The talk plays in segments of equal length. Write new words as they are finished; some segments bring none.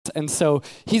And so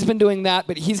he's been doing that,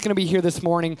 but he's going to be here this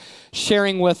morning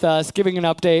sharing with us, giving an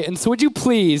update. And so would you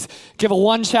please give a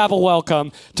One Chapel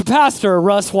welcome to Pastor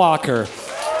Russ Walker.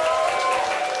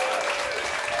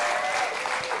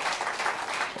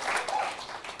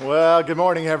 Well, good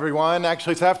morning, everyone.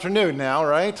 Actually, it's afternoon now,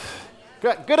 right?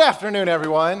 Good afternoon,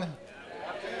 everyone.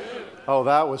 Oh,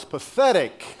 that was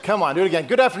pathetic. Come on, do it again.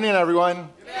 Good afternoon, everyone.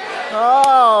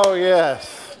 Oh,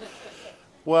 yes.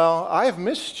 Well, I've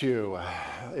missed you.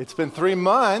 It's been 3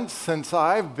 months since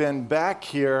I've been back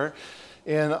here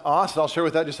in Austin. I'll share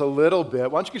with that just a little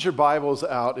bit. Why don't you get your Bibles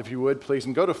out, if you would, please,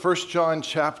 and go to 1 John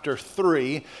chapter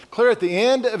 3. Clear at the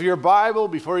end of your Bible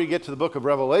before you get to the book of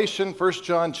Revelation, 1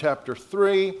 John chapter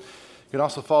 3. You can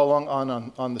also follow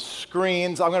along on the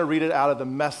screens. I'm going to read it out of the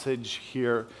Message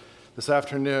here this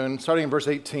afternoon, starting in verse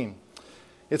 18.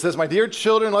 It says, "My dear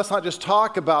children, let's not just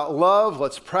talk about love,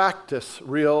 let's practice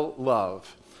real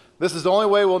love. This is the only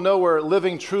way we'll know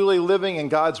we're truly living in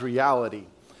God's reality.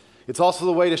 It's also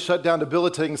the way to shut down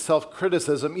debilitating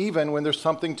self-criticism, even when there's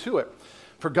something to it.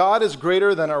 For God is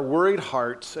greater than our worried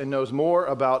hearts and knows more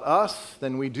about us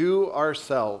than we do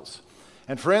ourselves.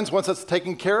 And friends, once that's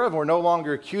taken care of, we're no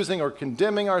longer accusing or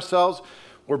condemning ourselves.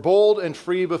 We're bold and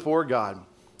free before God.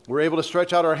 We're able to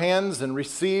stretch out our hands and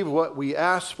receive what we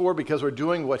ask for because we're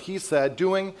doing what He said,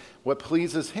 doing what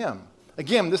pleases Him.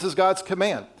 Again, this is God's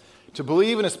command, to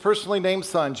believe in His personally named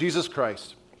Son, Jesus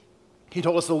Christ. He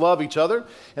told us to love each other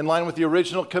in line with the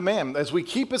original command. As we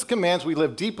keep His commands, we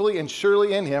live deeply and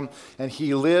surely in Him, and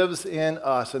He lives in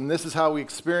us. And this is how we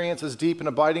experience His deep and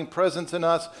abiding presence in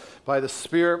us by the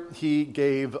Spirit He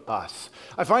gave us."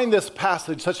 I find this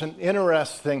passage such an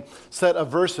interesting set of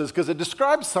verses because it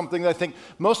describes something that I think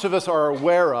most of us are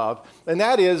aware of, and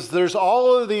that is there's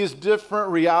all of these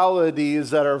different realities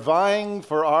that are vying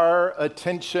for our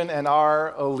attention and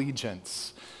our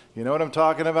allegiance. You know what I'm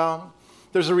talking about?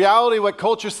 There's the reality of what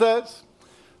culture says.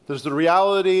 There's the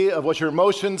reality of what your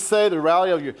emotions say, the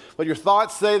reality of what your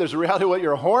thoughts say. There's the reality of what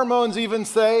your hormones even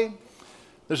say.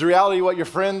 There's the reality of what your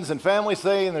friends and family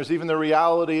say, and there's even the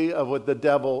reality of what the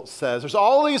devil says. There's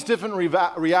all these different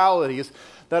realities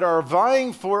that are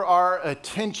vying for our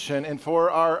attention and for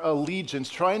our allegiance,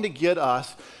 trying to get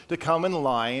us to come in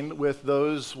line with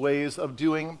those ways of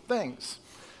doing things.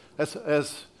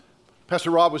 As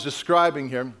Pastor Rob was describing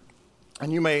here,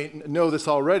 and you may know this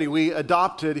already, we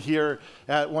adopted here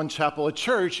at One Chapel a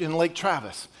church in Lake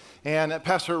Travis. And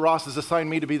Pastor Ross has assigned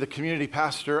me to be the community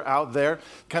pastor out there.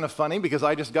 Kind of funny because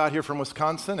I just got here from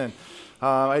Wisconsin, and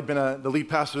I'd been the lead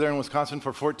pastor there in Wisconsin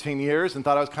for 14 years and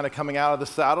thought I was kind of coming out of the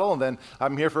saddle. And then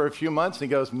I'm here for a few months, and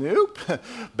he goes, "Nope,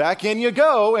 back in you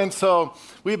go." And so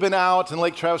we've been out in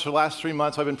Lake Travis for the last 3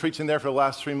 months. I've been preaching there for the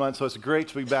last 3 months, so it's great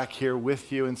to be back here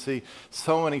with you and see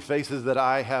so many faces that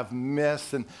I have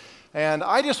missed. And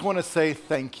I just want to say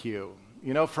thank you.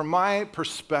 You know, from my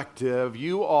perspective,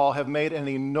 you all have made an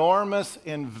enormous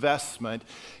investment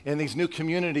in these new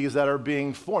communities that are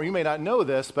being formed. You may not know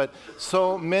this, but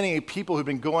so many people who've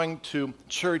been going to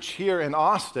church here in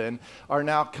Austin are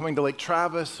now coming to Lake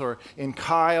Travis or in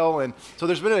Kyle. And so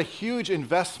there's been a huge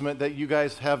investment that you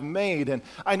guys have made. And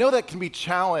I know that can be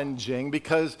challenging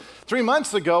because 3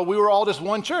 months ago, we were all just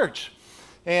one church.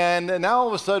 And now all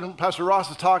of a sudden, Pastor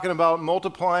Ross is talking about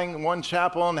multiplying One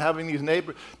Chapel and having these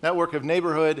network of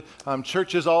neighborhood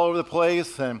churches all over the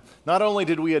place. And not only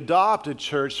did we adopt a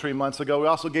church 3 months ago, we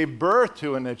also gave birth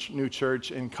to a new church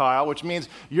in Kyle, which means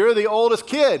you're the oldest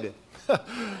kid.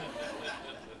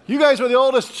 You guys were the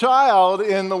oldest child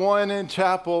in the One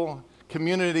Chapel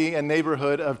community and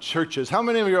neighborhood of churches. How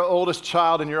many of you are the oldest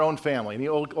child in your own family? Any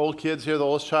old kids here, the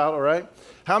oldest child, all right?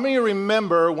 How many of you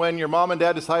remember when your mom and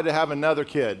dad decided to have another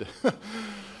kid?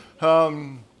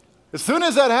 As soon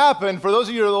as that happened, for those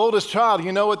of you who are the oldest child,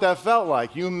 you know what that felt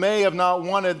like. You may have not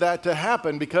wanted that to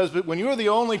happen because when you were the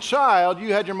only child,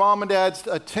 you had your mom and dad's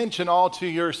attention all to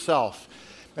yourself.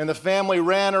 And the family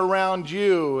ran around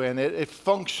you, and it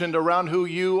functioned around who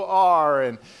you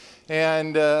are.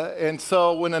 And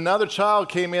so when another child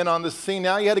came in on the scene,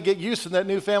 now you had to get used to that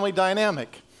new family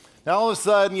dynamic. Now all of a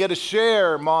sudden you had to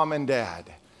share mom and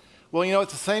dad. Well, you know,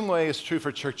 it's the same way it's true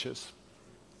for churches.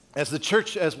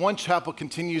 As One Chapel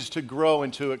continues to grow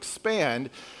and to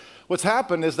expand, what's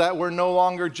happened is that we're no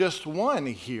longer just one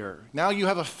here. Now you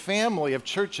have a family of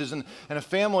churches and a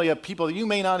family of people that you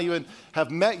may not even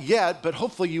have met yet, but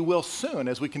hopefully you will soon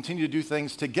as we continue to do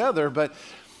things together. But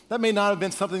that may not have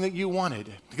been something that you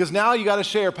wanted because now you got to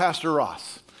share Pastor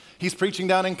Ross. He's preaching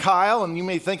down in Kyle, and you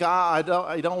may think, I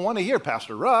don't want to hear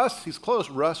Pastor Russ. He's close,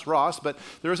 Ross, but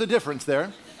there is a difference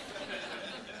there.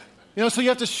 So you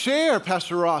have to share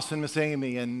Pastor Ross and Miss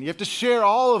Amy, and you have to share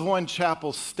all of One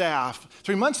Chapel's staff.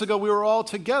 3 months ago, we were all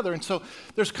together, and so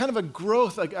there's kind of a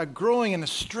growth, a growing and a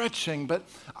stretching, but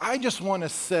I just want to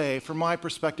say, from my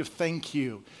perspective, thank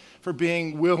you for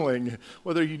being willing,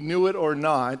 whether you knew it or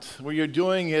not, whether you're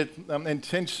doing it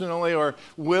intentionally or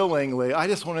willingly. I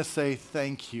just want to say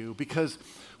thank you, because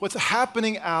what's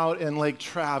happening out in Lake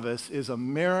Travis is a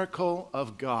miracle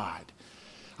of God.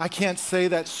 I can't say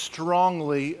that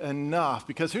strongly enough,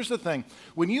 because here's the thing.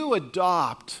 When you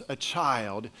adopt a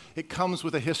child, it comes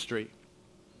with a history.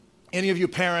 Any of you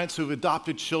parents who've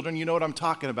adopted children, you know what I'm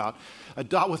talking about.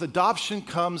 With adoption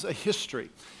comes a history.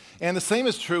 And the same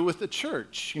is true with the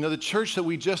church. The church that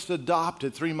we just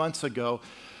adopted 3 months ago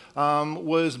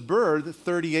was birthed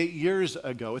 38 years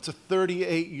ago. It's a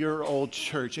 38-year-old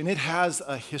church, and it has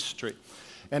a history.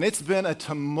 And it's been a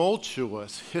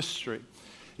tumultuous history.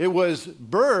 It was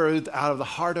birthed out of the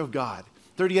heart of God.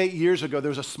 38 years ago, there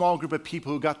was a small group of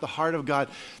people who got the heart of God,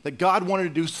 that God wanted to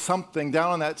do something down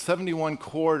on that 71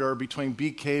 corridor between Bee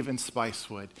Cave and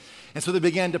Spicewood. And so they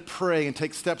began to pray and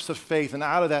take steps of faith, and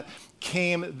out of that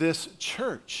came this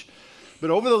church.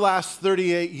 But over the last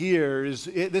 38 years,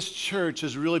 this church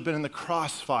has really been in the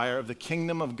crossfire of the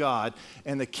kingdom of God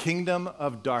and the kingdom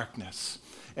of darkness.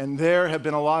 And there have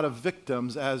been a lot of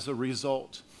victims as a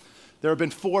result. There have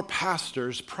been 4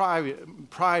 pastors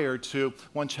prior to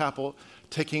One Chapel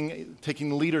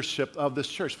taking leadership of this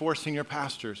church, 4 senior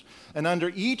pastors. And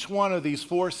under each one of these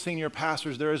 4 senior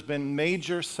pastors, there has been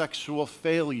major sexual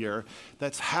failure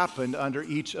that's happened under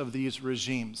each of these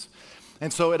regimes.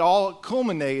 And so it all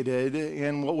culminated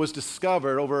in what was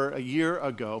discovered over a year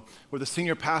ago, where the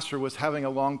senior pastor was having a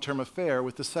long-term affair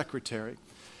with the secretary.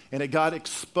 And it got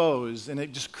exposed, and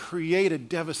it just created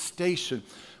devastation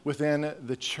within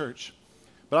the church.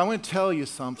 But I want to tell you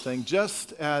something.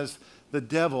 Just as the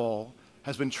devil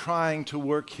has been trying to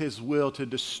work his will to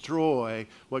destroy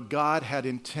what God had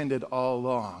intended all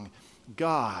along,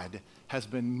 God has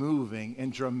been moving in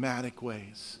dramatic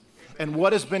ways. And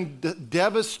what has been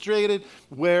devastated,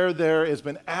 where there has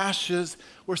been ashes,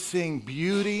 we're seeing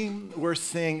beauty, we're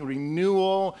seeing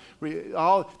renewal,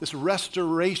 all this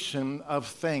restoration of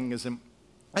things. And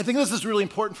I think this is really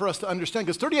important for us to understand,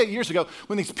 because 38 years ago,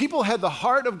 when these people had the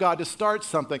heart of God to start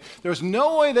something, there was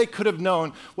no way they could have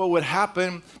known what would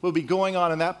happen, what would be going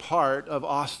on in that part of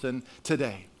Austin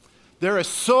today. There is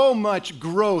so much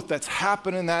growth that's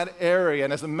happened in that area.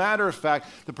 And as a matter of fact,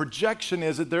 the projection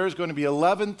is that there's going to be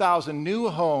 11,000 new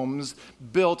homes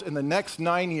built in the next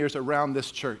 9 years around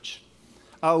this church.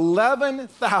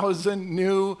 11,000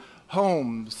 new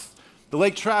homes. The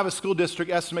Lake Travis School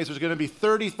District estimates there's going to be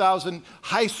 30,000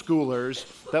 high schoolers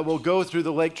that will go through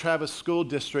the Lake Travis School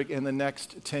District in the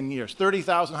next 10 years.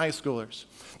 30,000 high schoolers.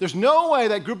 There's no way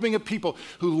that grouping of people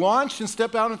who launched and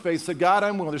stepped out in faith said, God,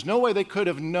 I'm willing. There's no way they could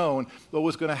have known what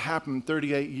was going to happen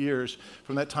 38 years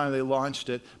from that time they launched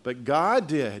it. But God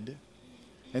did,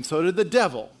 and so did the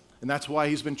devil. And that's why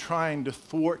he's been trying to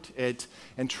thwart it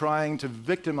and trying to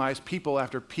victimize people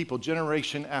after people,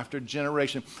 generation after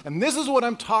generation. And this is what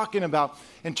I'm talking about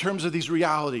in terms of these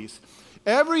realities.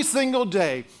 Every single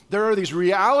day, there are these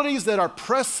realities that are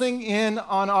pressing in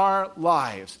on our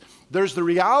lives. There's the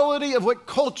reality of what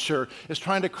culture is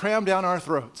trying to cram down our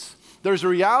throats. There's a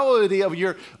reality of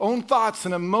your own thoughts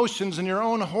and emotions and your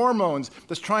own hormones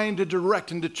that's trying to direct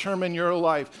and determine your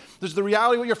life. There's the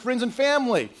reality of what your friends and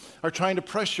family are trying to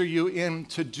pressure you in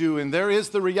to do. And there is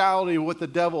the reality of what the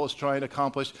devil is trying to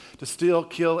accomplish, to steal,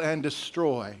 kill, and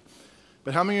destroy.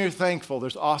 But how many of you are thankful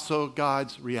there's also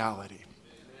God's reality?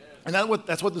 And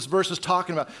that's what this verse is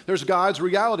talking about. There's God's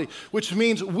reality, which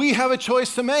means we have a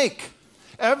choice to make.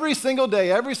 Every single day,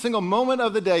 every single moment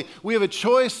of the day, we have a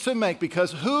choice to make,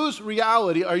 because whose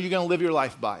reality are you going to live your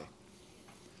life by?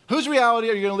 Whose reality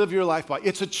are you going to live your life by?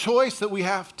 It's a choice that we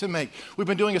have to make. We've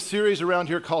been doing a series around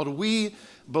here called We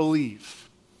Believe.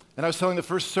 And I was telling the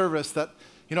first service that,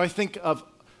 I think of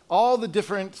all the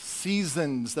different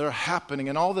seasons that are happening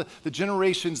and all the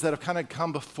generations that have kind of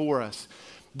come before us.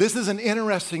 This is an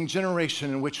interesting generation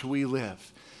in which we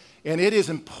live. And it is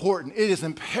important, it is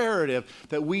imperative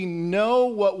that we know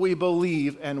what we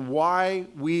believe and why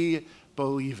we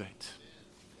believe it.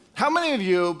 How many of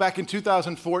you back in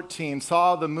 2014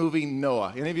 saw the movie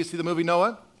Noah? Any of you see the movie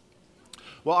Noah?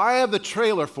 Well, I have the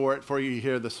trailer for it for you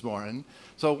here this morning.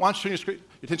 So why don't you turn your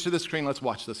attention to the screen, let's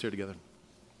watch this here together.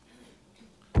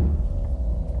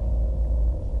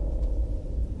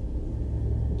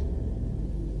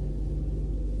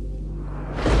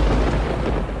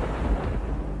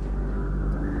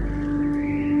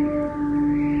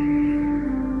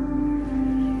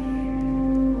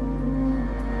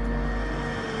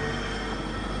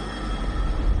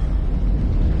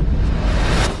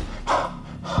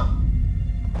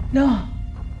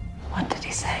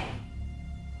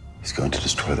 He's going to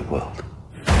destroy the world.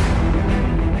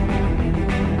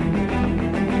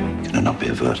 Can it not be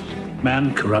averted?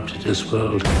 Man corrupted this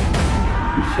world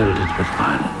and filled it with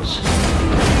violence.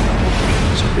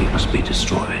 So we must be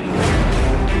destroyed.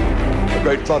 A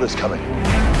great flood is coming.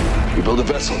 We build a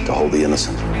vessel to hold the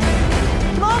innocent.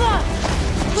 Mama!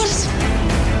 What's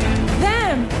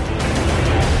them?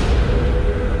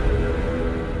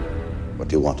 What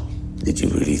do you want? Did you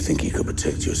really think you could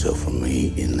protect yourself from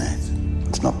me in that?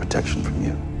 It's not protection from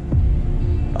you.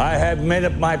 I have men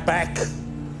at my back,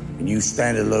 and you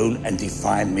stand alone and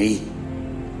defy me?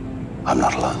 I'm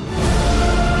not alone.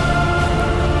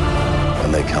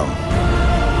 When they come,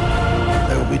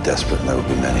 they will be desperate and there will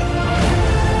be many.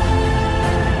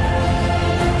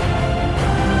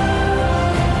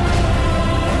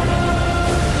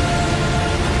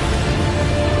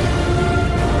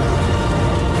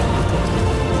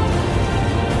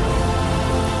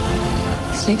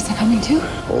 Snakes are coming too?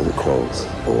 All that crawls,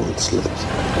 all that slips.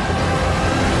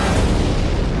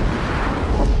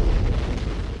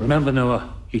 Remember,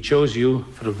 Noah, he chose you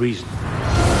for a reason.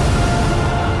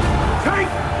 Take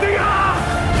the ark!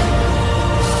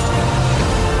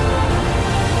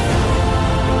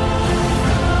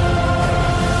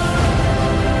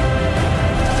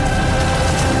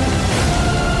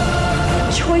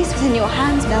 Choice was in your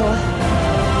hands, Noah.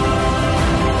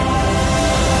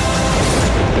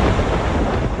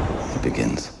 It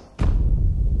begins.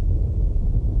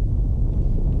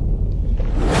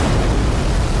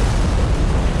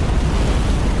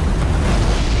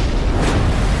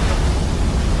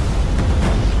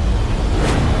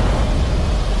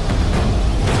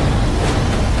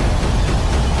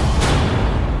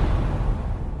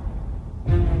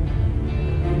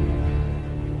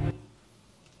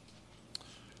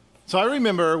 So I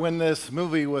remember when this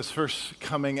movie was first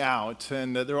coming out,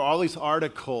 and there were all these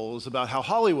articles about how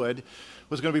Hollywood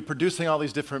was going to be producing all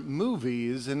these different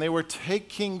movies, and they were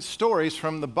taking stories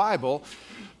from the Bible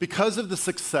because of the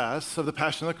success of The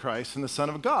Passion of the Christ and the Son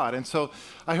of God. And so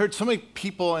I heard so many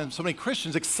people and so many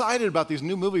Christians excited about these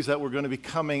new movies that were going to be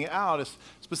coming out,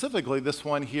 specifically this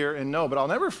one here in Noah. But I'll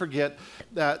never forget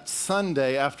that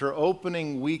Sunday after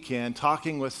opening weekend,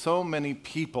 talking with so many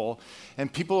people,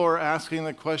 and people were asking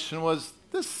the question, was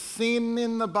this scene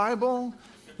in the Bible?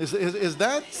 Is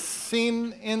that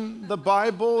scene in the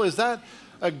Bible? Is that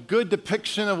a good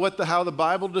depiction of how the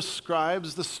Bible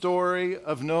describes the story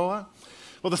of Noah?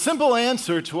 Well, the simple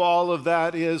answer to all of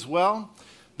that is, well,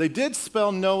 they did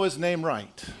spell Noah's name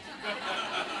right.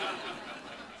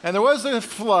 And there was a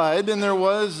flood, and there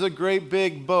was a great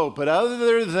big boat. But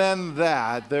other than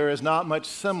that, there is not much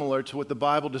similar to what the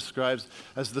Bible describes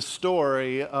as the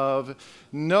story of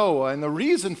Noah. And the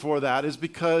reason for that is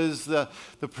because the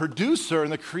producer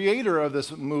and the creator of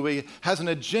this movie has an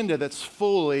agenda that's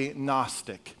fully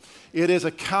Gnostic. It is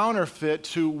a counterfeit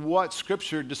to what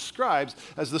Scripture describes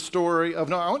as the story of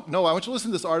Noah. I want you to listen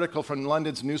to this article from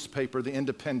London's newspaper, The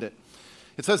Independent.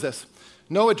 It says this: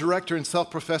 Noah director and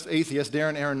self-professed atheist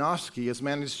Darren Aronofsky has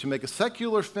managed to make a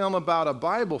secular film about a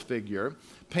Bible figure,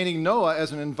 painting Noah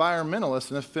as an environmentalist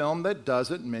in a film that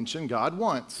doesn't mention God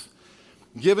once.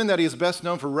 Given that he is best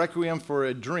known for Requiem for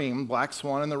a Dream, Black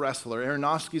Swan and the Wrestler,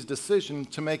 Aronofsky's decision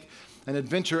to make an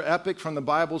adventure epic from the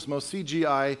Bible's most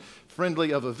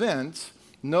CGI-friendly of events,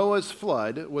 Noah's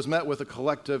flood, was met with a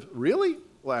collective, "Really?"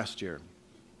 last year.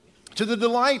 To the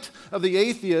delight of the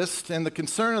atheist and the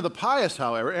concern of the pious,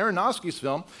 however, Aronofsky's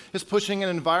film is pushing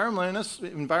an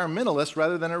environmentalist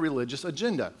rather than a religious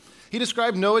agenda. He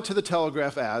described Noah to the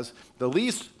Telegraph as the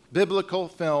least biblical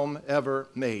film ever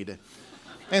made,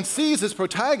 and sees his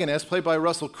protagonist, played by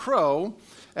Russell Crowe,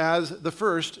 as the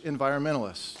first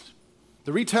environmentalist.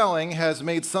 The retelling has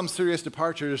made some serious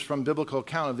departures from biblical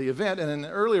account of the event, and an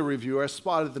earlier reviewer has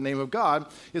spotted the name of God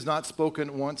is not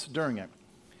spoken once during it.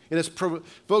 It has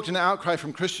provoked an outcry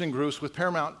from Christian groups, with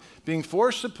Paramount being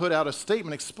forced to put out a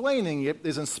statement explaining it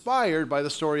is inspired by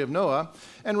the story of Noah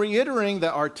and reiterating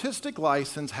that artistic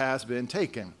license has been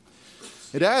taken.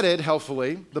 It added,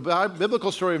 helpfully, the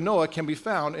biblical story of Noah can be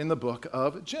found in the book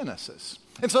of Genesis.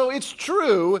 And so it's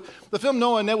true, the film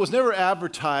Noah was never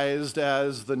advertised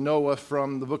as the Noah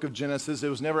from the book of Genesis. It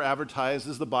was never advertised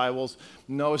as the Bible's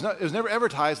Noah. It was never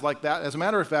advertised like that. As a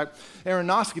matter of fact,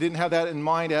 Aronofsky didn't have that in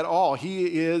mind at all.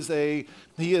 He is a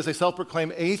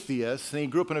self-proclaimed atheist, and he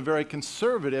grew up in a very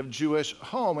conservative Jewish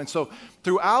home. And so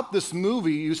throughout this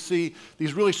movie, you see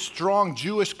these really strong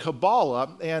Jewish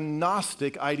Kabbalah and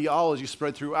Gnostic ideology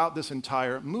spread throughout this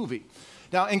entire movie.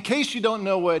 Now, in case you don't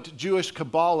know what Jewish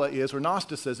Kabbalah is, or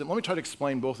Gnosticism, let me try to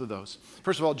explain both of those.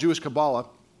 First of all, Jewish Kabbalah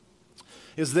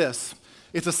is this.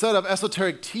 It's a set of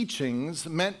esoteric teachings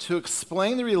meant to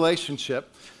explain the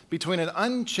relationship between an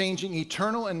unchanging,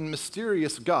 eternal, and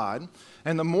mysterious God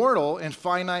and the mortal and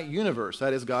finite universe,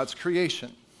 that is, God's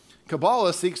creation.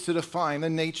 Kabbalah seeks to define the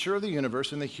nature of the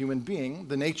universe and the human being,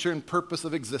 the nature and purpose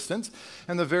of existence,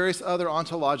 and the various other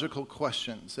ontological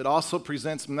questions. It also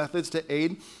presents methods to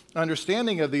aid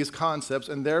understanding of these concepts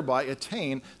and thereby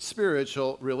attain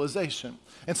spiritual realization.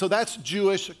 And so that's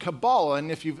Jewish Kabbalah.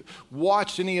 And if you've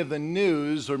watched any of the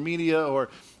news or media or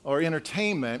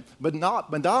entertainment, but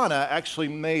Madonna actually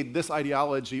made this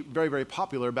ideology very, very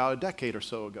popular about a decade or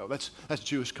so ago. That's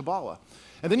Jewish Kabbalah.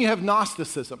 And then you have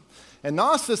Gnosticism. And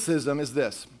Gnosticism is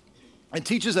this. It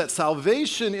teaches that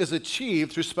salvation is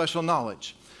achieved through special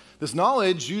knowledge. This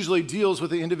knowledge usually deals with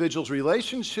the individual's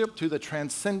relationship to the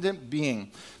transcendent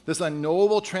being. This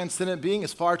unknowable transcendent being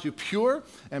is far too pure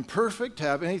and perfect to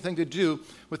have anything to do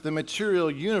with the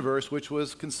material universe, which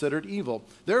was considered evil.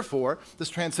 Therefore, this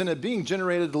transcendent being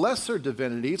generated lesser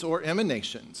divinities or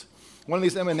emanations. One of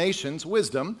these emanations,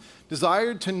 wisdom,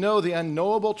 desired to know the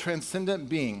unknowable transcendent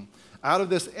being. Out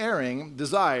of this erring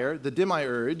desire, the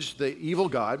demiurge, the evil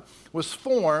god, was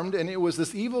formed, and it was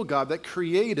this evil god that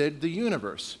created the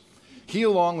universe. He,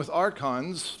 along with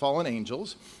archons, fallen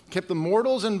angels, kept the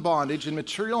mortals in bondage in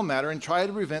material matter and tried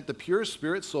to prevent the pure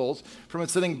spirit souls from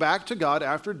ascending back to God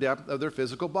after death of their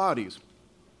physical bodies.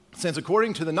 Since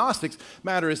according to the Gnostics,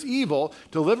 matter is evil,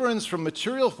 deliverance from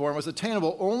material form was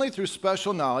attainable only through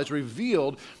special knowledge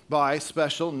revealed by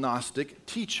special Gnostic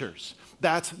teachers.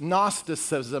 That's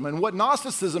Gnosticism. And what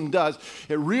Gnosticism does,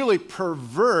 it really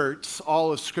perverts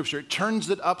all of Scripture. It turns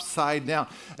it upside down.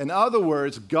 In other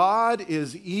words, God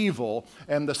is evil,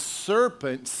 and the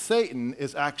serpent, Satan,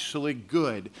 is actually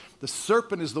good. The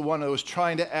serpent is the one who is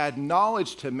trying to add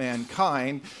knowledge to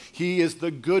mankind. He is the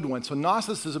good one. So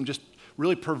Gnosticism just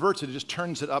really perverts it. It just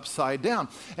turns it upside down.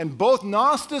 And both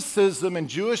Gnosticism and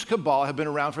Jewish Kabbalah have been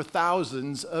around for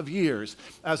thousands of years.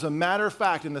 As a matter of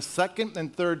fact, in the 2nd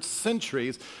and 3rd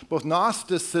centuries, both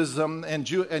Gnosticism and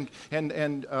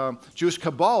Jewish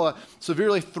Kabbalah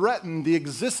severely threatened the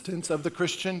existence of the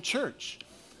Christian church.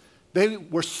 They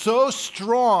were so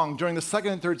strong during the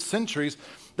 2nd and 3rd centuries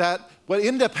that what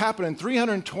ended up happening in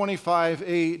 325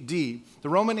 AD, the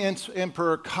Roman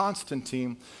Emperor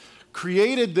Constantine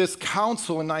created this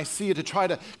council in Nicaea to try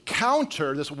to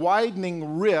counter this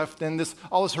widening rift and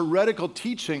all this heretical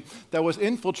teaching that was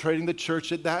infiltrating the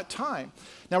church at that time.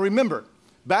 Now remember,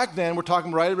 back then, we're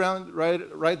talking right at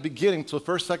the beginning, so the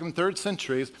 1st, 2nd, 3rd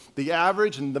centuries, the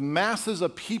average and the masses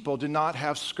of people did not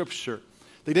have Scripture.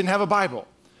 They didn't have a Bible.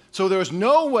 So there was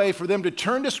no way for them to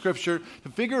turn to Scripture to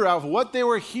figure out what they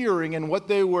were hearing and what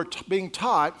they were being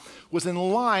taught was in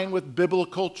line with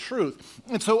biblical truth.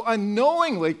 And so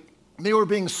unknowingly, they were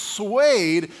being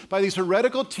swayed by these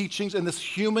heretical teachings and this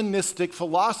humanistic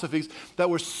philosophies that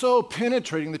were so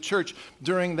penetrating the church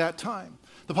during that time.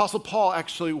 The Apostle Paul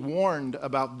actually warned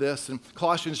about this in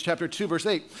Colossians chapter 2, verse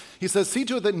 8. He says, "See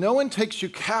to it that no one takes you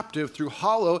captive through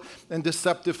hollow and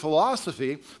deceptive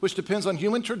philosophy, which depends on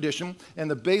human tradition and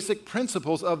the basic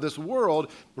principles of this world,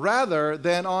 rather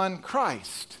than on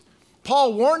Christ."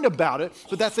 Paul warned about it,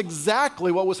 but that's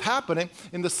exactly what was happening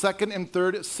in the 2nd and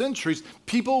 3rd centuries.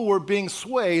 People were being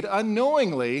swayed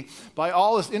unknowingly by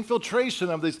all this infiltration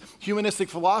of these humanistic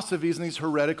philosophies and these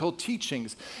heretical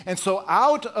teachings. And so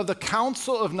out of the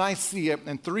Council of Nicaea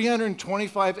in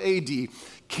 325 AD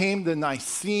came the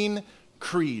Nicene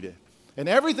Creed. And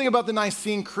everything about the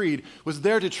Nicene Creed was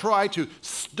there to try to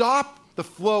stop the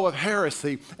flow of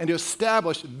heresy and to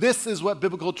establish this is what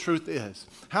biblical truth is.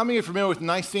 How many are familiar with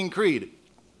Nicene Creed?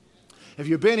 If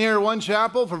you've been here at One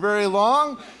Chapel for very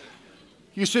long,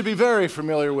 you should be very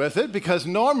familiar with it because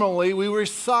normally we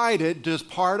recite it as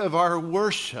part of our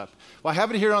worship. Well, I have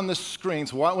it here on the screen,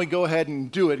 so why don't we go ahead and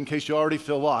do it in case you already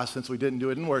feel lost since we didn't do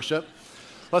it in worship.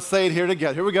 Let's say it here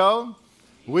together. Here we go.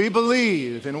 We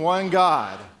believe in one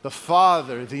God, the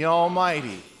Father, the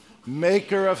Almighty,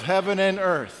 maker of heaven and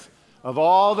earth, of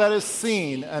all that is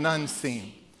seen and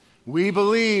unseen. We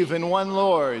believe in one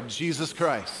Lord, Jesus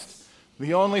Christ,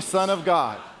 the only Son of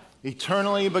God,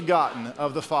 eternally begotten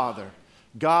of the Father,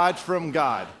 God from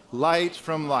God, light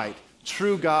from light,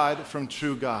 true God from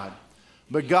true God,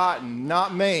 begotten,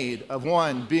 not made, of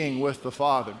one being with the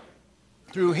Father.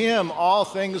 Through him all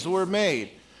things were made.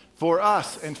 For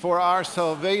us and for our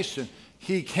salvation,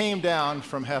 he came down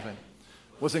from heaven,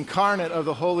 was incarnate of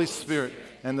the Holy Spirit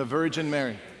and the Virgin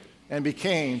Mary, and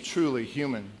became truly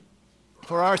human.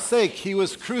 For our sake, he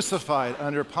was crucified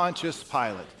under Pontius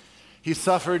Pilate. He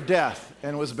suffered death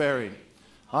and was buried.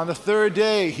 On the 3rd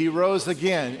day, he rose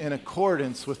again in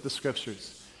accordance with the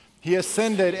Scriptures. He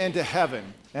ascended into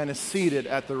heaven and is seated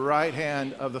at the right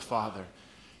hand of the Father.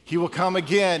 He will come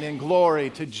again in glory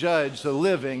to judge the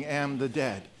living and the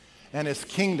dead, and his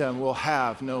kingdom will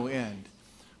have no end.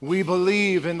 We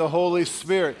believe in the Holy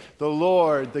Spirit, the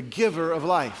Lord, the giver of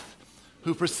life,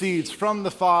 who proceeds from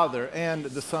the Father and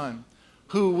the Son,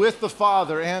 who with the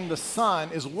Father and the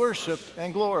Son is worshiped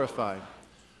and glorified,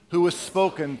 who was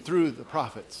spoken through the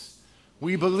prophets.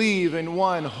 We believe in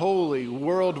one holy,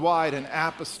 worldwide, and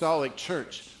apostolic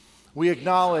church. We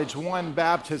acknowledge one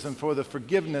baptism for the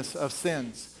forgiveness of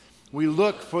sins. We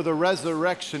look for the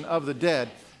resurrection of the dead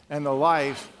and the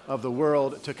life of the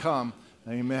world to come.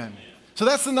 Amen. So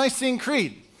that's the Nicene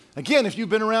Creed. Again, if you've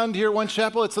been around here at One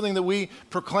Chapel, it's something that we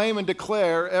proclaim and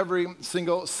declare every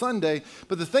single Sunday.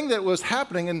 But the thing that was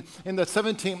happening in the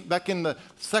 17th, back in the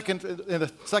second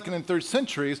and third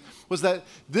centuries, was that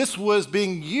this was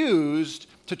being used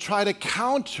to try to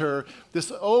counter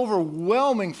this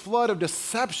overwhelming flood of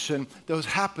deception that was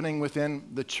happening within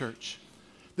the church.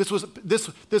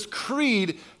 This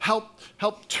creed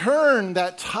helped turn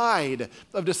that tide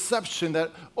of deception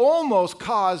that almost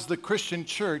caused the Christian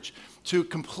church to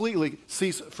completely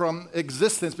cease from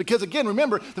existence. Because again,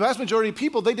 remember, the vast majority of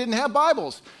people, they didn't have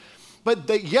Bibles. But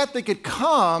yet they could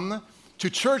come to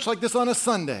church like this on a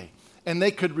Sunday, and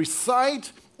they could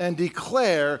recite and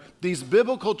declare these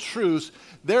biblical truths,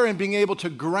 therein being able to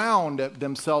ground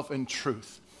themselves in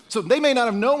truth. So they may not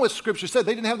have known what Scripture said.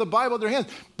 They didn't have the Bible in their hands,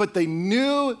 but they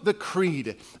knew the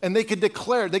creed, and they could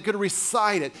declare it, they could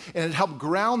recite it, and it helped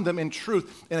ground them in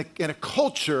truth in a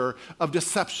culture of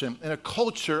deception, in a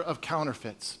culture of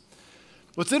counterfeits.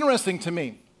 What's interesting to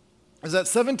me is that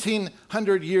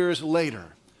 1,700 years later,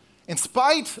 in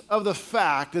spite of the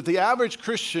fact that the average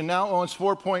Christian now owns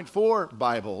 4.4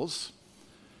 Bibles,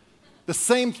 the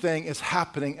same thing is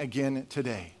happening again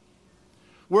today.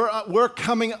 We're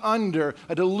coming under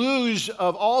a deluge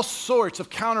of all sorts of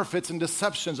counterfeits and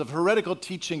deceptions, of heretical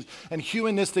teachings and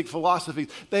humanistic philosophies.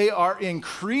 They are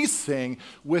increasing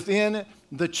within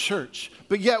the church.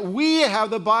 But yet we have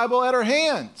the Bible at our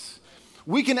hands.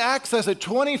 We can access it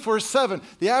 24/7.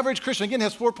 The average Christian, again,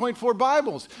 has 4.4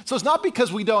 Bibles. So it's not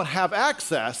because we don't have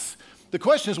access. The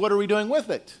question is, what are we doing with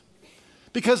it?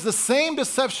 Because the same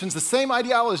deceptions, the same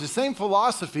ideologies, the same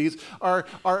philosophies are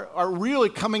really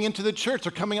coming into the church.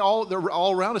 They're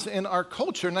all around us in our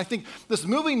culture. And I think this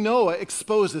movie Noah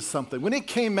exposes something. When it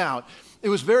came out, it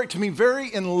was to me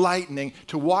very enlightening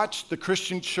to watch the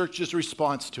Christian church's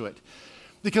response to it.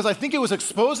 Because I think it was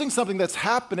exposing something that's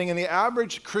happening in the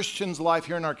average Christian's life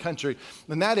here in our country.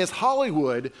 And that is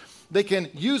Hollywood. They can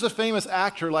use a famous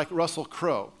actor like Russell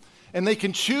Crowe, and they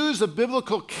can choose a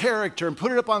biblical character and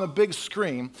put it up on the big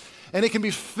screen, and it can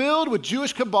be filled with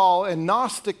Jewish cabal and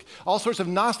Gnostic, all sorts of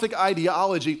Gnostic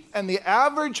ideology, and the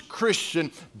average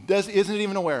Christian isn't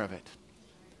even aware of it.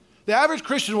 The average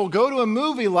Christian will go to a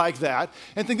movie like that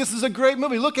and think this is a great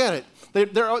movie. Look at it.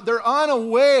 They're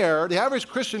unaware, the average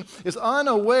Christian is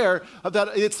unaware of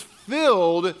that it's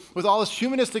filled with all this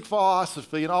humanistic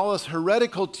philosophy and all this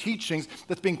heretical teachings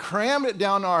that's being crammed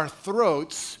down our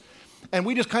throats. And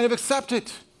we just kind of accept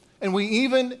it, and we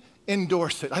even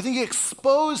endorse it. I think it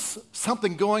exposed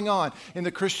something going on in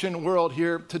the Christian world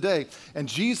here today, and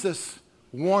Jesus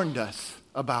warned us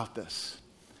about this.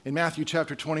 In Matthew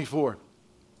chapter 24,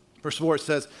 verse 4, it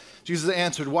says, Jesus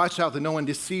answered, "Watch out that no one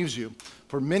deceives you,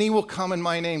 for many will come in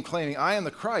my name, claiming, 'I am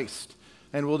the Christ,'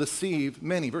 and will deceive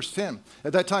many." Verse 10,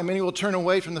 "At that time, many will turn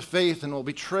away from the faith and will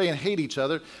betray and hate each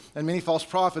other, and many false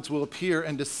prophets will appear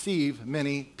and deceive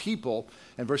many people."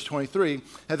 And verse 23,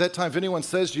 "At that time, if anyone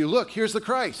says to you, 'Look, here's the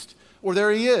Christ,' or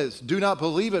 'There he is,' do not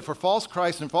believe it, for false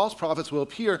Christs and false prophets will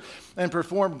appear and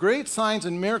perform great signs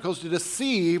and miracles to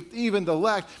deceive even the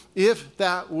elect, if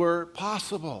that were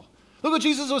possible." Look what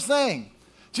Jesus was saying.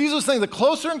 Jesus was saying the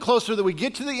closer and closer that we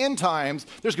get to the end times,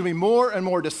 there's going to be more and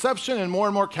more deception and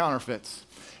more counterfeits.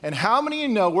 And how many of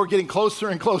you know we're getting closer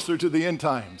and closer to the end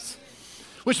times?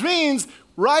 Which means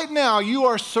right now you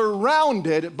are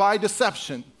surrounded by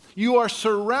deception. You are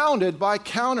surrounded by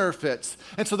counterfeits.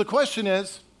 And so the question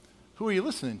is, who are you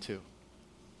listening to?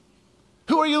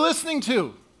 Who are you listening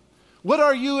to? What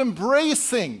are you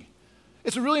embracing?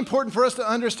 It's really important for us to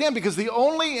understand, because the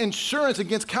only insurance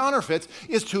against counterfeits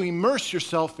is to immerse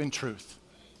yourself in truth.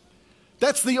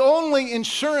 That's the only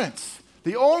insurance.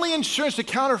 The only insurance to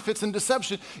counterfeits and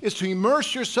deception is to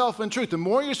immerse yourself in truth. The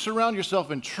more you surround yourself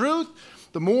in truth,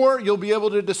 the more you'll be able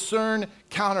to discern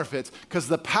counterfeits, because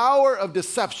the power of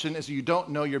deception is you don't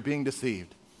know you're being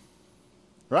deceived.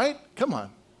 Right? Come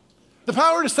on. The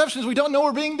power of deception is we don't know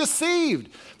we're being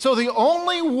deceived. So the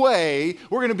only way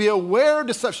we're going to be aware of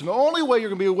deception, the only way you're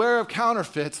going to be aware of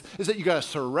counterfeits is that you got to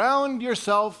surround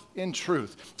yourself in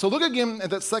truth. So look again at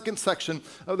that second section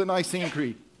of the Nicene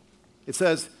Creed. It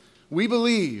says, we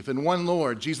believe in one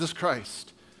Lord, Jesus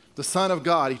Christ, the Son of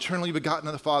God, eternally begotten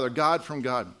of the Father, God from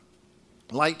God,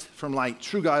 light from light,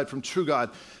 true God from true God,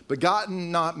 begotten,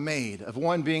 not made, of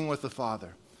one being with the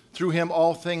Father. Through him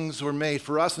all things were made.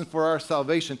 For us and for our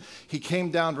salvation, he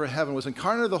came down from heaven, was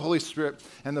incarnate of the Holy Spirit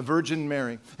and the Virgin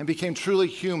Mary, and became truly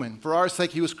human. For our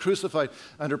sake, he was crucified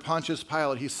under Pontius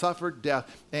Pilate. He suffered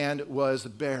death and was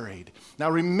buried.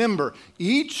 Now remember,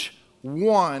 each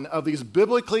one of these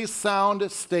biblically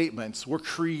sound statements were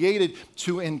created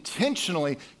to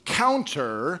intentionally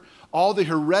counter all the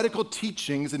heretical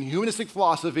teachings and humanistic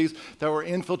philosophies that were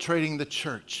infiltrating the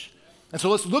church. And so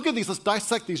let's look at these, let's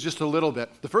dissect these just a little bit.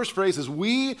 The first phrase is,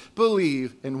 we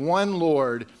believe in one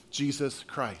Lord, Jesus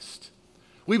Christ.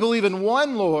 We believe in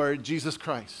one Lord, Jesus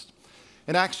Christ.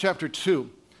 In Acts chapter 2,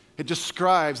 it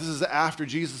describes, this is after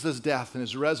Jesus' death and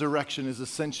his resurrection, his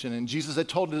ascension. And Jesus had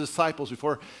told the disciples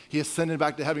before he ascended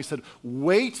back to heaven, he said,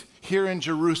 wait here in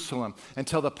Jerusalem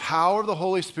until the power of the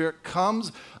Holy Spirit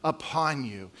comes upon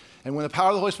you. And when the power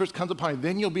of the Holy Spirit comes upon you,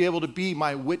 then you'll be able to be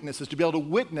my witnesses, to be able to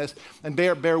witness and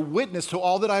bear witness to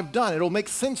all that I've done. It'll make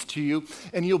sense to you,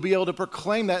 and you'll be able to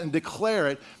proclaim that and declare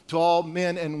it to all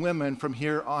men and women from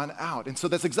here on out. And so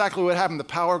that's exactly what happened. The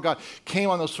power of God came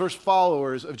on those first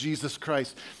followers of Jesus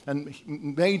Christ, and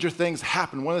major things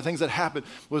happened. One of the things that happened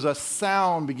was a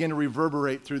sound began to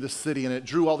reverberate through the city, and it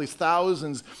drew all these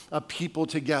thousands of people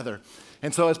together.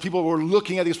 And so as people were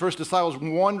looking at these first disciples,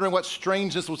 wondering what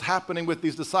strangeness was happening with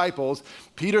these disciples,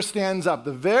 Peter stands up,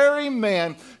 the very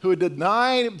man who had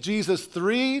denied Jesus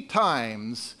 3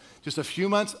 times just a few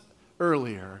months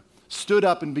earlier, stood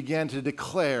up and began to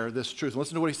declare this truth.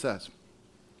 Listen to what he says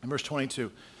in verse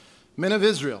 22. Men of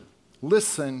Israel,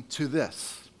 listen to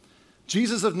this.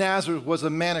 Jesus of Nazareth was a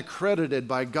man accredited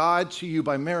by God to you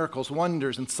by miracles,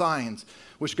 wonders, and signs,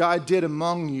 which God did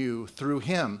among you through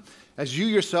him. As you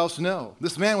yourselves know,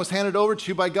 this man was handed over to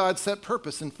you by God's set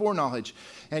purpose and foreknowledge,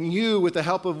 and you, with the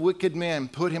help of wicked men,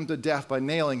 put him to death by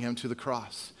nailing him to the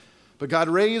cross. But God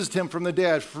raised him from the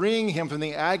dead, freeing him from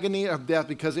the agony of death,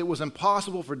 because it was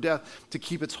impossible for death to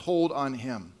keep its hold on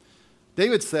him.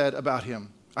 David said about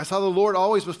him, I saw the Lord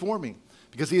always before me.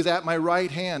 Because he is at my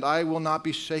right hand, I will not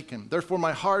be shaken. Therefore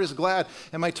my heart is glad,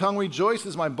 and my tongue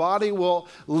rejoices. My body will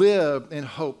live in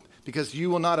hope, because you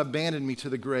will not abandon me to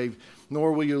the grave,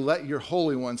 nor will you let your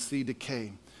Holy One see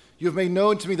decay. You have made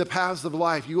known to me the paths of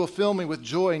life. You will fill me with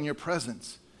joy in your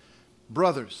presence.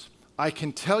 Brothers, I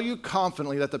can tell you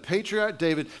confidently that the patriarch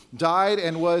David died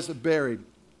and was buried,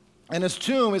 and his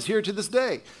tomb is here to this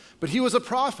day. But he was a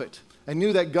prophet and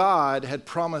knew that God had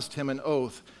promised him an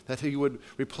oath that he would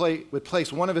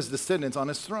place one of his descendants on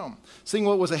his throne. Seeing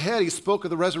what was ahead, he spoke of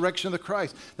the resurrection of the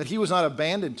Christ, that he was not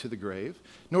abandoned to the grave,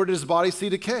 nor did his body see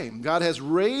decay. God has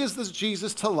raised this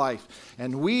Jesus to life,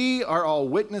 and we are all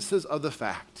witnesses of the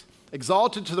fact.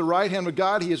 Exalted to the right hand of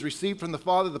God, he has received from the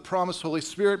Father the promised Holy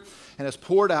Spirit, and has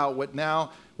poured out what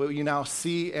you now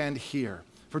see and hear.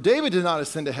 For David did not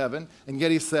ascend to heaven, and yet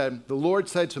he said, the Lord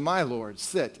said to my Lord,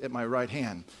 sit at my right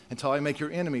hand until I make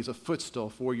your enemies a footstool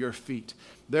for your feet.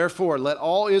 Therefore, let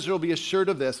all Israel be assured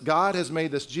of this. God has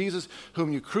made this Jesus,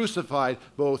 whom you crucified,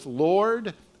 both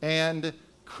Lord and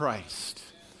Christ.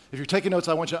 If you're taking notes,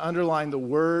 I want you to underline the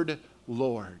word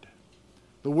Lord.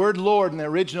 The word Lord in the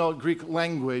original Greek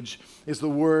language is the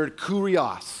word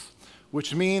kurios,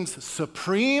 which means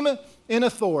supreme in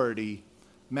authority,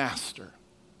 master.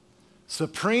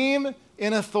 Supreme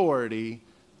in authority,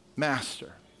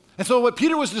 master. And so what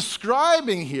Peter was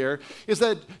describing here is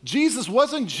that Jesus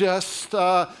wasn't just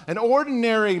an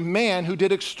ordinary man who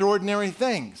did extraordinary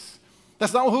things.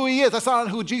 That's not who he is. That's not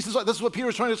who Jesus was. This is what Peter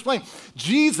was trying to explain.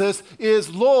 Jesus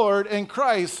is Lord and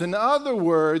Christ. In other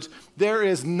words, there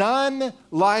is none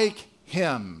like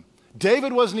him.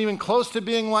 David wasn't even close to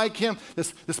being like him.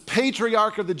 This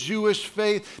patriarch of the Jewish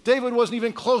faith, David wasn't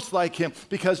even close like him,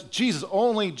 because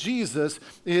only Jesus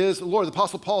is Lord. The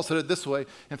Apostle Paul said it this way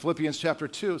in Philippians chapter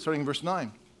 2, starting in verse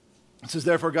 9. It says,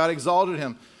 therefore God exalted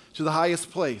him to the highest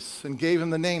place and gave him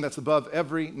the name that's above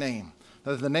every name,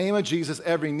 that in the name of Jesus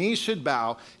every knee should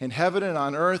bow in heaven and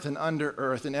on earth and under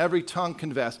earth, and every tongue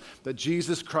confess that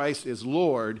Jesus Christ is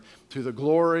Lord, to the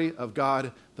glory of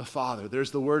God the Father.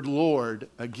 There's the word Lord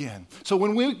again. So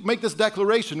when we make this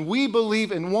declaration, we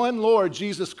believe in one Lord,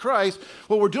 Jesus Christ,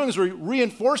 what we're doing is we're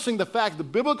reinforcing the fact, the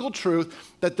biblical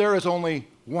truth, that there is only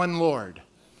one Lord.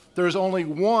 There is only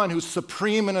one who's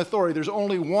supreme in authority. There's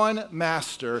only one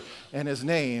master, and his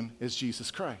name is Jesus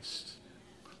Christ.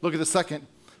 Look at the second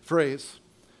phrase.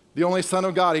 The only Son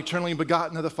of God, eternally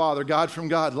begotten of the Father, God from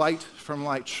God, light from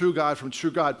light, true God from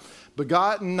true God,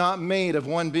 begotten, not made, of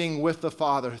one being with the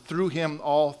Father. Through him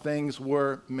all things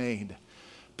were made.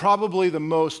 Probably the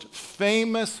most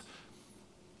famous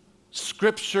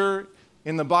scripture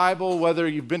in the Bible, whether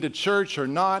you've been to church or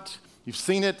not, you've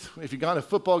seen it if you've gone to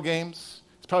football games.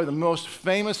 It's probably the most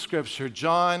famous scripture,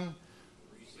 John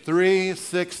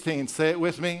 3:16. Say it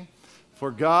with me. For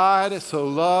God so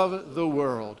loved the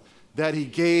world that he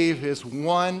gave his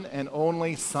one and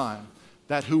only Son,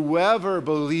 that whoever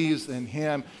believes in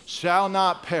him shall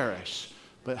not perish,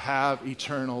 but have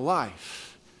eternal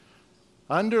life.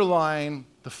 Underline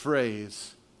the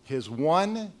phrase, his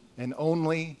one and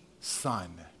only Son.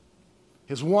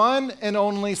 His one and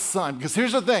only Son. Because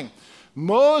here's the thing.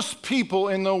 Most people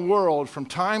in the world from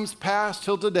times past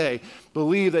till today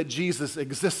believe that Jesus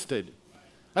existed.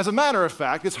 As a matter of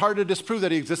fact, it's hard to disprove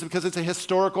that he existed because it's a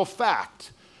historical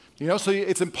fact. So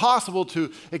it's impossible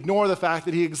to ignore the fact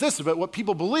that he existed. But what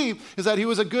people believe is that he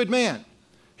was a good man.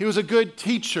 He was a good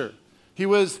teacher. He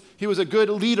was a good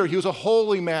leader. He was a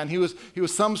holy man. He was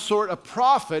some sort of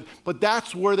prophet. But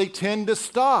that's where they tend to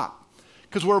stop.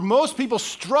 Because where most people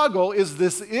struggle is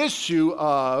this issue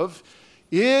of,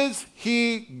 is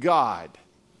he God?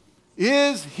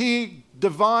 Is he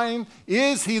divine?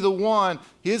 Is he the one?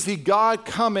 Is he God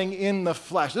coming in the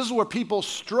flesh? This is where people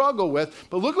struggle with.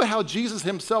 But look at how Jesus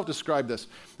himself described this.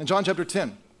 In John chapter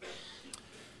 10,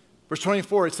 verse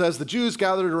 24, it says, the Jews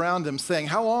gathered around him saying,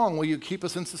 how long will you keep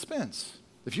us in suspense?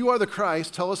 If you are the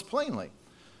Christ, tell us plainly.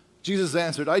 Jesus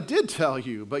answered, I did tell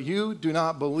you, but you do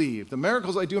not believe. The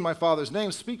miracles I do in my Father's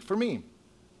name speak for me.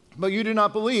 But you do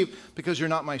not believe because you're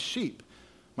not my sheep.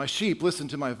 My sheep listen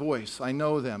to my voice. I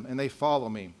know them, and they follow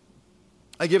me.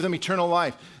 I give them eternal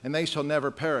life, and they shall never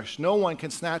perish. No one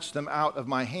can snatch them out of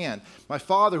my hand. My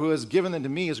Father who has given them to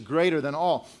me is greater than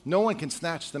all. No one can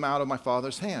snatch them out of my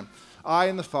Father's hand. I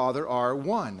and the Father are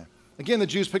one. Again, the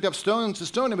Jews picked up stones to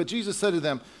stone him, but Jesus said to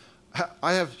them,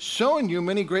 I have shown you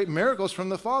many great miracles from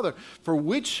the Father. For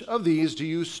which of these do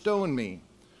you stone me?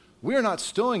 We are not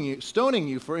stoning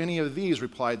you for any of these,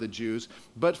 replied the Jews,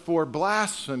 but for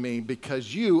blasphemy,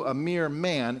 because you, a mere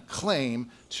man,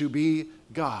 claim to be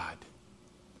God.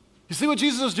 You see what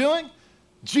Jesus was doing?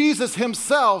 Jesus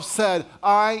himself said,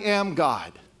 I am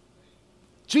God.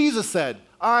 Jesus said,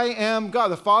 I am God.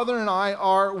 The Father and I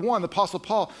are one. The Apostle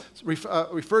Paul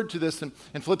referred to this in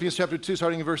Philippians chapter 2,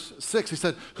 starting in verse 6. He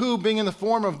said, who, being in the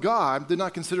form of God, did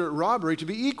not consider it robbery to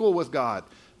be equal with God,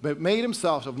 but made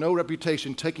himself of no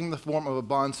reputation, taking the form of a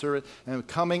bondservant and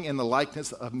coming in the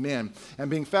likeness of men. And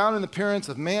being found in the appearance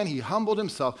of man, he humbled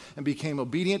himself and became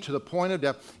obedient to the point of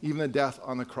death, even the death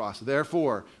on the cross.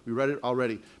 Therefore, we read it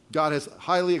already, God has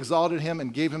highly exalted him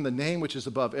and gave him the name which is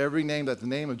above every name, that the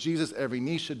name of Jesus every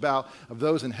knee should bow, of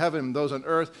those in heaven and those on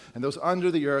earth and those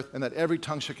under the earth, and that every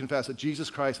tongue should confess that Jesus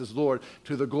Christ is Lord,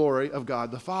 to the glory of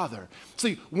God the Father.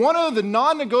 See, one of the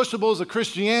non-negotiables of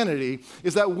Christianity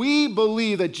is that we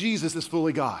believe that Jesus is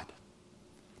fully God.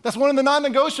 That's one of the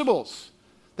non-negotiables.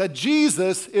 That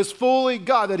Jesus is fully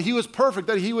God, that he was perfect,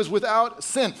 that he was without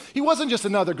sin. He wasn't just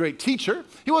another great teacher.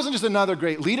 He wasn't just another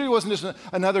great leader. He wasn't just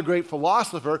another great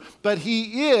philosopher, but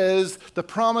he is the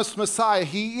promised Messiah.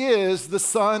 He is the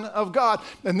Son of God.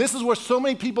 And this is where so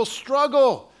many people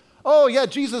struggle. Oh, yeah,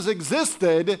 Jesus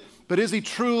existed, but is he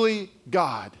truly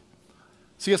God?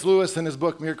 C.S. Lewis, in his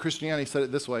book, Mere Christianity, said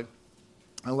it this way.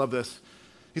 I love this.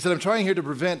 He said, I'm trying here to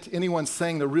prevent anyone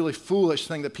saying the really foolish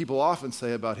thing that people often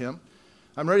say about him.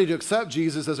 I'm ready to accept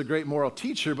Jesus as a great moral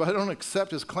teacher, but I don't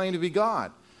accept his claim to be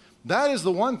God. That is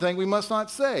the one thing we must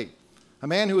not say. A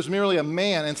man who was merely a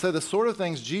man and said the sort of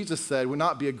things Jesus said would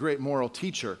not be a great moral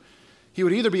teacher. He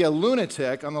would either be a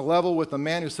lunatic on the level with the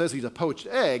man who says he's a poached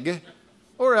egg,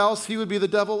 or else he would be the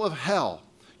devil of hell.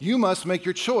 You must make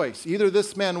your choice. Either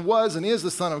this man was and is the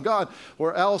Son of God,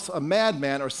 or else a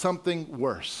madman or something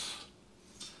worse.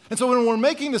 And so when we're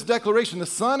making this declaration, the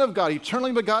Son of God,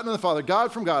 eternally begotten of the Father,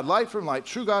 God from God, light from light,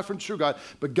 true God from true God,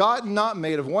 begotten, not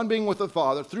made, of one being with the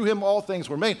Father, through him all things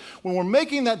were made. When we're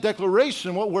making that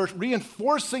declaration, what we're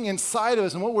reinforcing inside of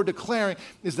us and what we're declaring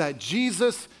is that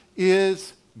Jesus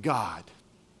is God.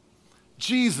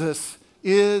 Jesus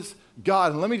is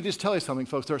God. And let me just tell you something,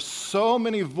 folks. There are so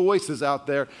many voices out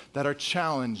there that are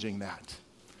challenging that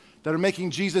are making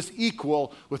Jesus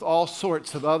equal with all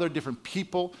sorts of other different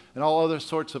people and all other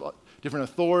sorts of different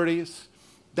authorities.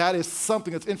 That is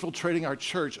something that's infiltrating our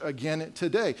church again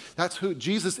today. That's who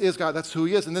Jesus is, God. That's who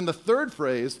he is. And then the third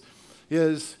phrase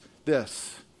is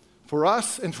this. For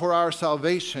us and for our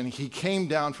salvation, he came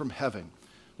down from heaven,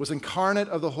 was incarnate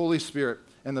of the Holy Spirit,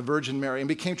 and the Virgin Mary and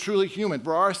became truly human.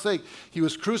 For our sake, he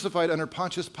was crucified under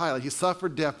Pontius Pilate. He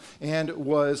suffered death and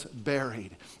was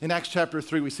buried. In Acts chapter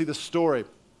 3, we see the story.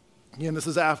 Again, this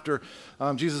is after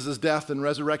Jesus' death and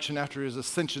resurrection, after his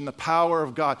ascension. The power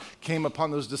of God came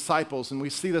upon those disciples. And we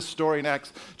see this story in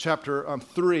Acts chapter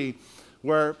 3,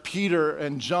 where Peter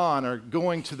and John are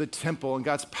going to the temple, and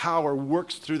God's power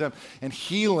works through them, and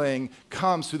healing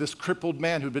comes through this crippled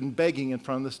man who'd been begging in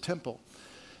front of this temple.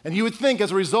 And you would think,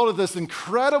 as a result of this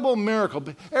incredible miracle,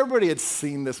 everybody had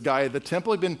seen this guy at the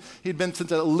temple. He'd been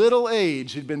since a little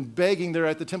age. He'd been begging there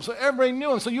at the temple. So everybody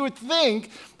knew him. So you would think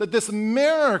that this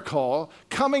miracle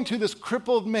coming to this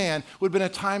crippled man would have been a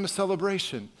time of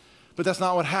celebration. But that's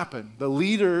not what happened. The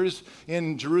leaders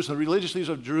in Jerusalem, the religious leaders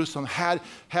of Jerusalem, had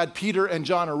Peter and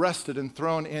John arrested and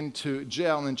thrown into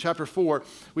jail. And in chapter 4,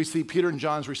 we see Peter and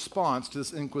John's response to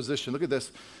this inquisition. Look at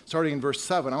this, starting in verse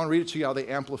 7. I want to read it to you out of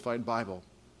the Amplified Bible.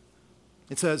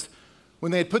 It says,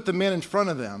 when they had put the men in front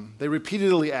of them, they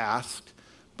repeatedly asked,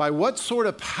 by what sort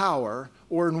of power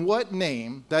or in what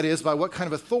name, that is, by what kind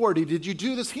of authority did you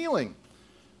do this healing?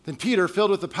 Then Peter,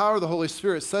 filled with the power of the Holy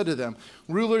Spirit, said to them,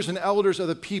 rulers and elders of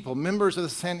the people, members of the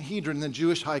Sanhedrin and the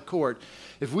Jewish high court,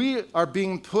 if we are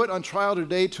being put on trial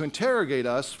today to interrogate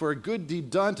us for a good deed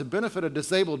done to benefit a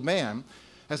disabled man,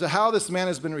 as to how this man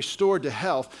has been restored to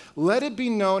health, let it be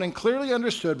known and clearly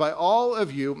understood by all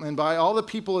of you and by all the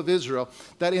people of Israel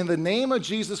that in the name of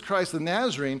Jesus Christ the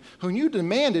Nazarene, whom you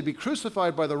demanded be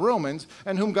crucified by the Romans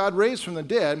and whom God raised from the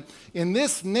dead, in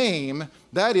this name,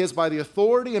 that is, by the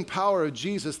authority and power of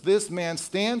Jesus, this man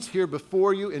stands here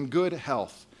before you in good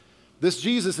health. This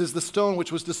Jesus is the stone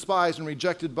which was despised and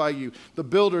rejected by you, the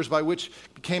builders by which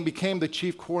became the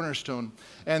chief cornerstone.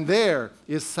 And there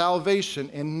is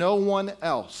salvation in no one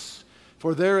else.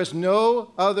 For there is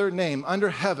no other name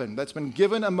under heaven that's been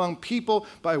given among people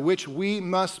by which we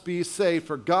must be saved.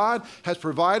 For God has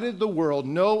provided the world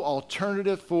no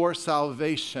alternative for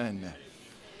salvation.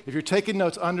 If you're taking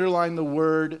notes, underline the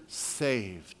word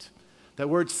saved. That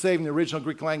word saved in the original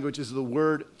Greek language is the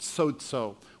word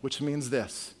sozo, which means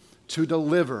this: to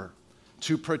deliver,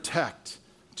 to protect,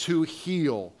 to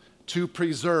heal, to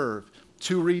preserve,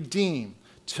 to redeem,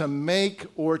 to make,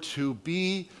 or to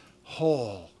be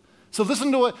whole. So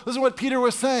listen to what Peter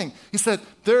was saying. He said,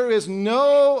 there is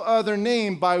no other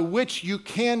name by which you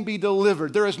can be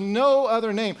delivered. There is no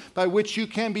other name by which you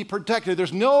can be protected.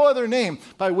 There's no other name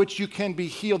by which you can be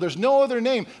healed. There's no other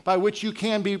name by which you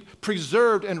can be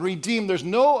preserved and redeemed. There's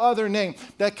no other name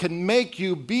that can make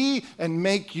you be and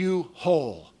make you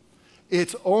whole.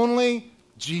 It's only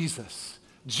Jesus.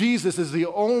 Jesus is the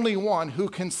only one who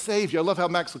can save you. I love how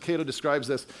Max Lucado describes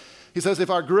this. He says, if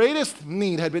our greatest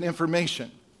need had been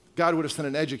information, God would have sent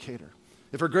an educator.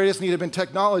 If our greatest need had been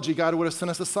technology, God would have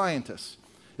sent us a scientist.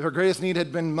 If our greatest need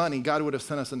had been money, God would have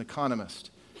sent us an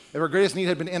economist. If our greatest need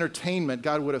had been entertainment,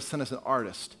 God would have sent us an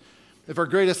artist. If our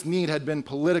greatest need had been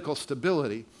political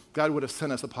stability, God would have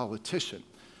sent us a politician.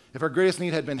 If our greatest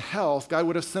need had been health, God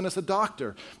would have sent us a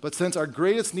doctor. But since our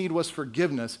greatest need was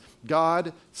forgiveness,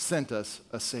 God sent us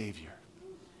a Savior.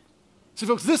 See,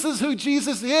 folks, this is who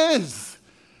Jesus is.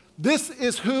 This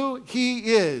is who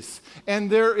he is. And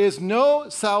there is no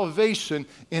salvation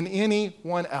in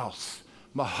anyone else.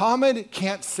 Muhammad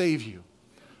can't save you.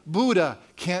 Buddha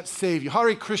can't save you.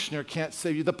 Hare Krishna can't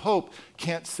save you. The Pope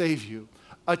can't save you.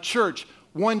 A church,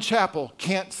 one chapel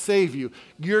can't save you.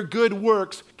 Your good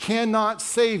works cannot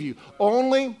save you.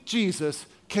 Only Jesus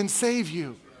can save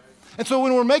you. And so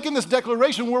when we're making this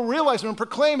declaration, we're realizing, we're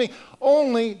proclaiming,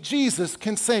 only Jesus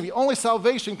can save you. Only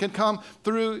salvation can come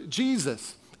through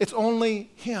Jesus. It's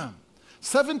only him.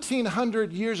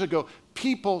 1,700 years ago,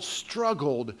 people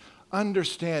struggled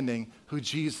understanding who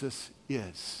Jesus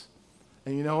is.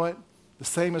 And you know what? The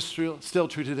same is still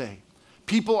true today.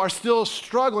 People are still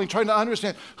struggling, trying to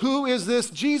understand, who is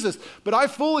this Jesus? But I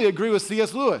fully agree with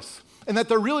C.S. Lewis, and that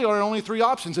there really are only three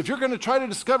options. If you're going to try to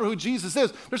discover who Jesus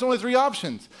is, there's only three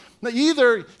options. Now,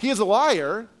 either he is a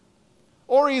liar,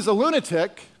 or he's a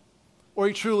lunatic, or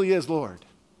he truly is Lord.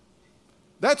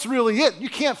 That's really it. You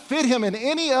can't fit him in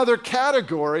any other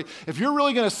category. If you're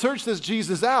really going to search this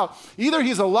Jesus out, either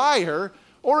he's a liar,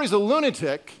 or he's a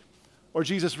lunatic, or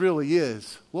Jesus really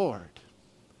is Lord.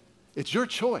 It's your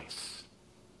choice.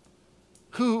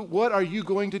 What are you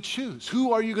going to choose?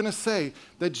 Who are you going to say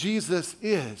that Jesus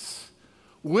is?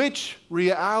 Which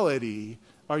reality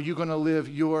are you going to live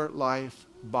your life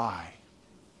by?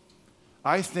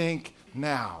 I think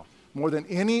now, more than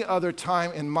any other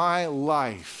time in my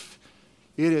life,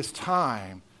 it is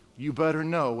time you better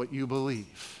know what you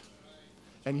believe.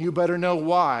 And you better know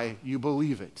why you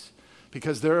believe it.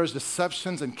 Because there is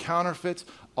deceptions and counterfeits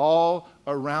all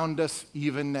around us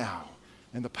even now.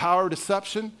 And the power of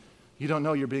deception, you don't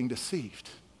know you're being deceived.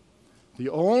 The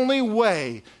only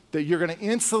way that you're going to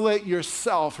insulate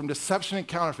yourself from deception and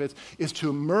counterfeits is to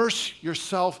immerse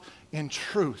yourself in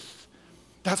truth.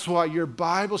 That's why your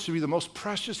Bible should be the most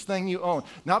precious thing you own.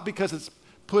 Not because it's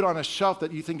put on a shelf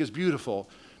that you think is beautiful,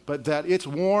 but that it's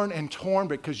worn and torn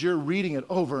because you're reading it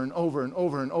over and over and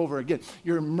over and over again.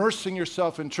 You're immersing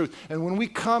yourself in truth. And when we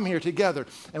come here together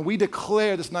and we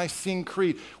declare this Nicene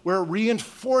Creed, we're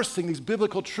reinforcing these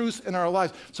biblical truths in our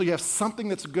lives so you have something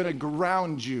that's going to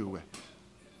ground you.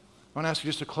 I want to ask you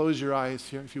just to close your eyes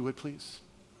here, if you would, please.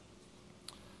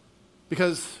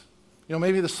 Because,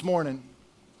 maybe this morning,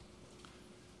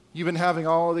 you've been having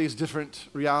all these different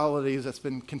realities that's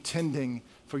been contending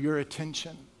for your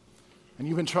attention. And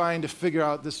you've been trying to figure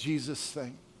out this Jesus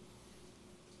thing.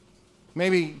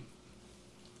 Maybe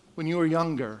when you were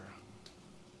younger,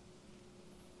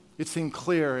 it seemed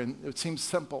clear and it seemed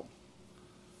simple.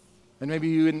 And maybe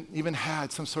you even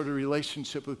had some sort of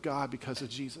relationship with God because of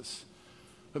Jesus.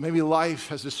 But maybe life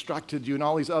has distracted you and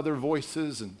all these other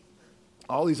voices and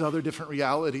all these other different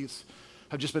realities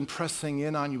have just been pressing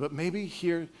in on you. But maybe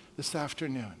here this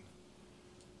afternoon,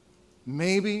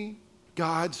 maybe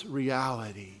God's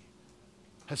reality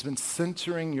has been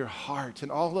centering your heart, and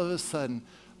all of a sudden,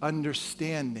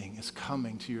 understanding is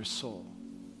coming to your soul.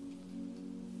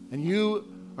 And you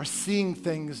are seeing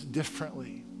things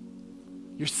differently.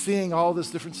 You're seeing all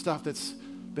this different stuff that's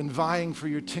been vying for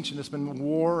your attention, that's been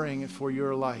warring for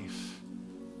your life.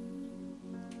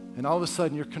 And all of a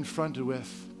sudden, you're confronted with,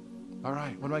 all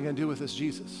right, what am I going to do with this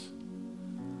Jesus?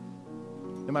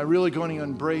 Am I really going to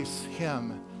embrace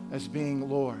him as being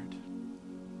Lord?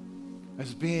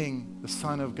 As being the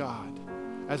Son of God,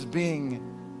 as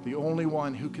being the only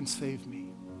one who can save me?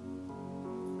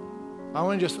 I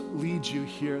want to just lead you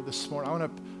here this morning. I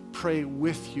want to pray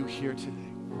with you here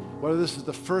today. Whether this is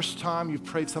the first time you've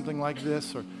prayed something like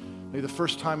this, or maybe the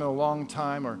first time in a long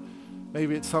time, or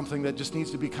maybe it's something that just needs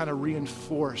to be kind of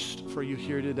reinforced for you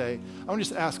here today. I want to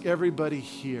just ask everybody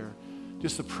here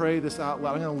just to pray this out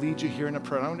loud. I'm going to lead you here in a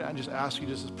prayer. I'm going to just ask you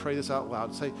just to pray this out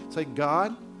loud. Say,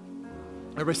 God.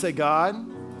 Everybody say, God,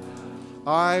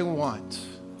 I want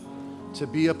to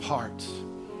be a part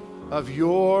of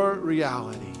your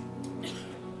reality.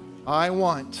 I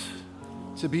want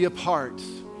to be a part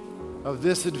of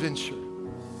this adventure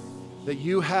that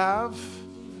you have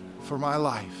for my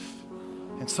life.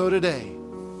 And so today,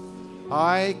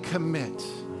 I commit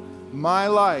my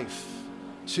life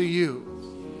to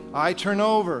you. I turn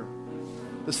over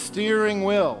the steering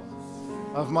wheel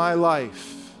of my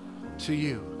life to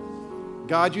you.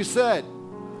 God, you said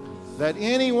that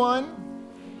anyone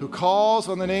who calls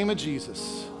on the name of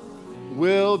Jesus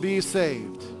will be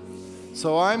saved.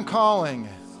 So I'm calling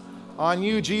on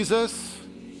you, Jesus,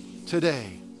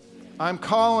 today. I'm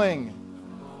calling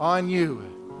on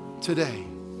you today.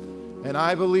 And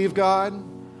I believe, God,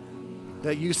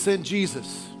 that you sent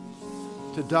Jesus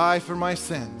to die for my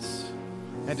sins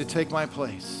and to take my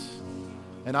place.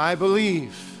 And I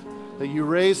believe that you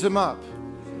raised him up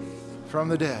from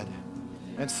the dead.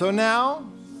 And so now,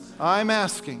 I'm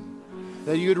asking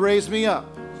that you would raise me up.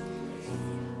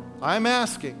 I'm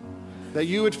asking that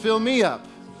you would fill me up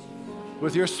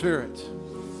with your Spirit.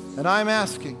 And I'm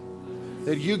asking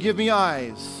that you give me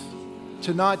eyes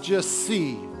to not just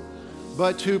see,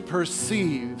 but to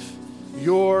perceive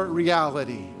your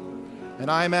reality.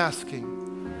 And I'm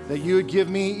asking that you would give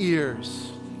me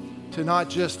ears to not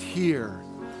just hear,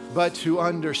 but to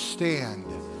understand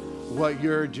what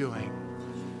you're doing.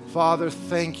 Father,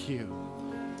 thank you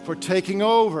for taking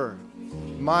over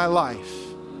my life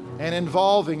and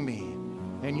involving me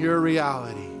in your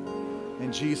reality.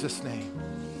 In Jesus' name,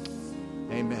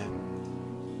 amen.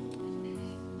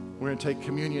 We're going to take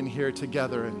communion here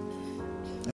together, and